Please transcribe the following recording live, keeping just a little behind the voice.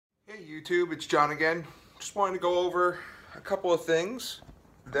YouTube, it's John again. Just wanted to go over a couple of things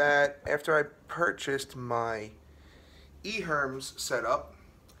that after I purchased my eHERMS setup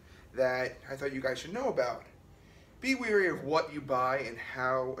that I thought you guys should know about. Be wary of what you buy and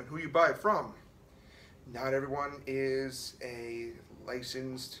how and who you buy it from. Not everyone is a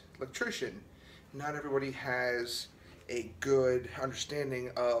licensed electrician. Not everybody has a good understanding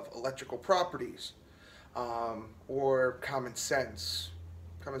of electrical properties or common sense.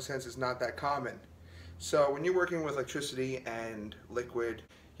 Common sense is not that common. So when you're working with electricity and liquid,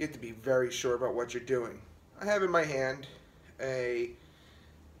 you have to be very sure about what you're doing. I have in my hand a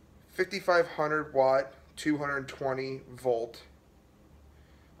 5500 watt 220 volt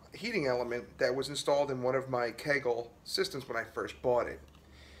heating element that was installed in one of my Kegel systems when I first bought it.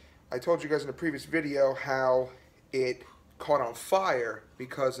 I told you guys in a previous video how it caught on fire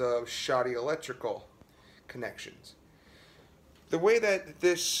because of shoddy electrical connections. The way that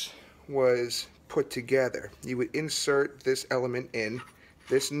this was put together, you would insert this element in,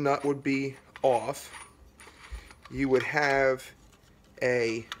 this nut would be off, you would have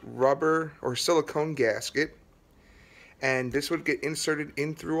a rubber or silicone gasket, and this would get inserted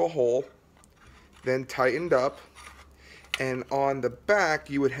in through a hole, then tightened up, and on the back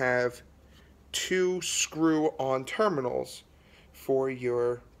you would have two screw-on terminals for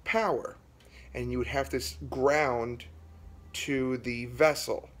your power, and you would have this ground to the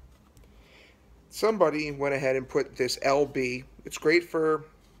vessel. Somebody went ahead and put this LB. It's great for,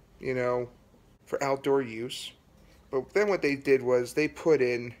 for outdoor use. But then what they did was they put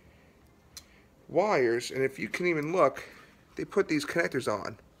in wires, and if you can even look, they put these connectors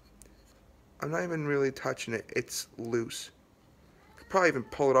on. I'm not even really touching it. It's loose. I could probably even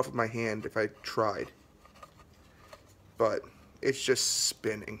pull it off with my hand if I tried. But it's just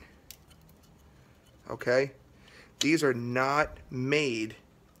spinning. Okay? These are not made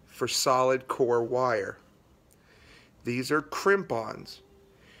for solid core wire. These are crimp-ons.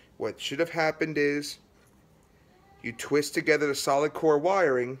 What should have happened is you twist together the solid core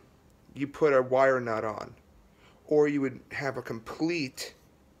wiring, you put a wire nut on. Or you would have a complete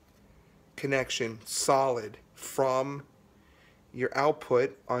connection, solid, from your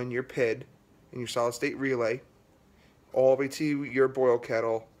output on your PID and your solid state relay all the way to your boil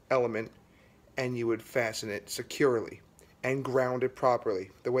kettle element, and you would fasten it securely and ground it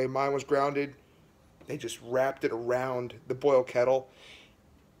properly. The way mine was grounded, they just wrapped it around the boil kettle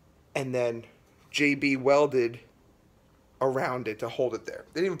and then JB welded around it to hold it there.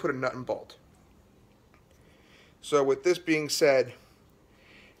 They didn't even put a nut and bolt. So with this being said,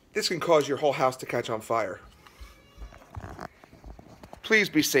 this can cause your whole house to catch on fire. Please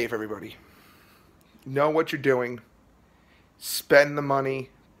be safe, everybody. Know what you're doing. Spend the money.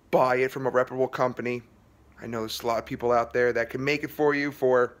 Buy it from a reputable company. I know there's a lot of people out there that can make it for you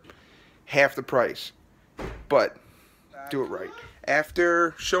for half the price. But do it right.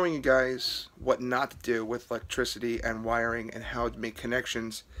 After showing you guys what not to do with electricity and wiring and how to make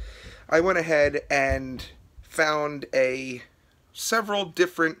connections, I went ahead and found several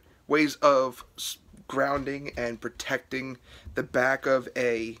different ways of grounding and protecting the back of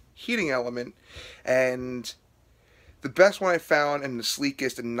a heating element, and the best one I found, and the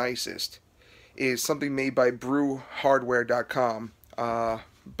sleekest and nicest, is something made by brewhardware.com.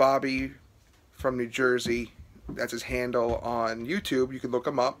 Bobby from New Jersey, that's his handle on YouTube, you can look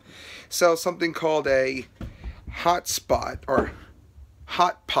him up, sells something called a hotspot or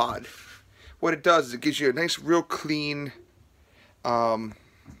hot pod. What it does is it gives you a nice, real clean, let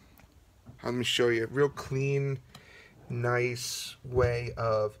me show you, a real clean, nice way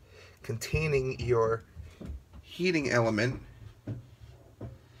of containing your heating element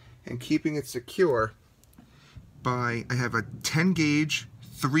and keeping it secure by, I have a 10 gauge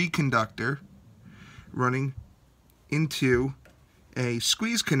 3 conductor running into a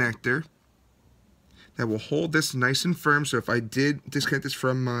squeeze connector that will hold this nice and firm. So if I did disconnect this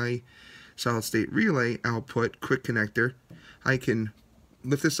from my solid state relay output quick connector, I can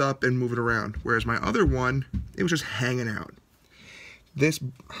lift this up and move it around, whereas my other one, it was just hanging out. This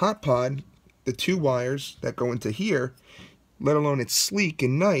hot pod, the 2 wires that go into here, let alone it's sleek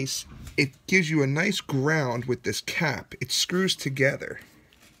and nice, it gives you a nice ground with this cap. It screws together.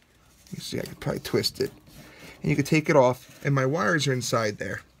 You see, I could probably twist it. And you can take it off, and my wires are inside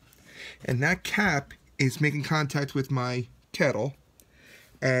there. And that cap is making contact with my kettle,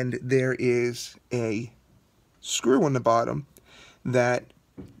 and there is a screw on the bottom that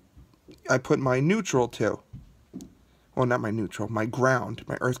I put my neutral to. Well, not my neutral, my ground,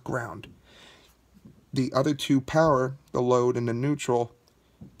 my earth ground. The other 2 power, the load and the neutral,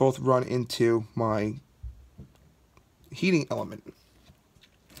 both run into my heating element.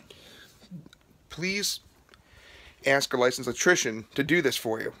 please ask a licensed electrician to do this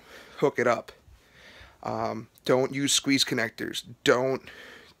for you. Hook it up. Don't use squeeze connectors. Don't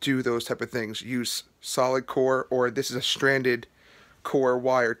do those type of things. Use solid core, or this is a stranded core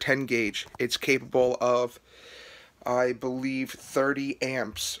wire, 10 gauge. It's capable of, I believe, 30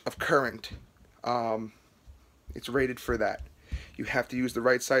 amps of current. It's rated for that. You have to use the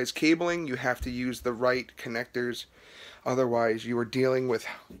right size cabling. You have to use the right connectors. Otherwise, you are dealing with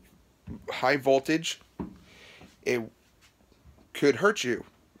high voltage. It could hurt you,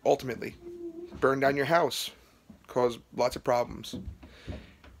 ultimately. Burn down your house. Cause lots of problems.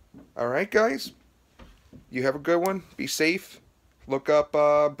 Alright, guys? You have a good one. Be safe. Look up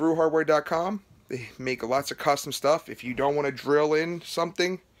brewhardware.com. They make lots of custom stuff. If you don't want to drill in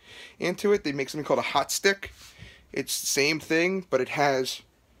something into it, they make something called a hot stick. It's the same thing, but it has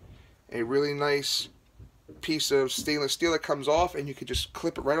a really nice piece of stainless steel that comes off, and you can just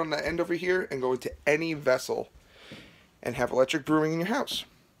clip it right on the end over here and go into any vessel and have electric brewing in your house.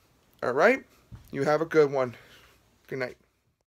 Alright? You have a good one. Good night.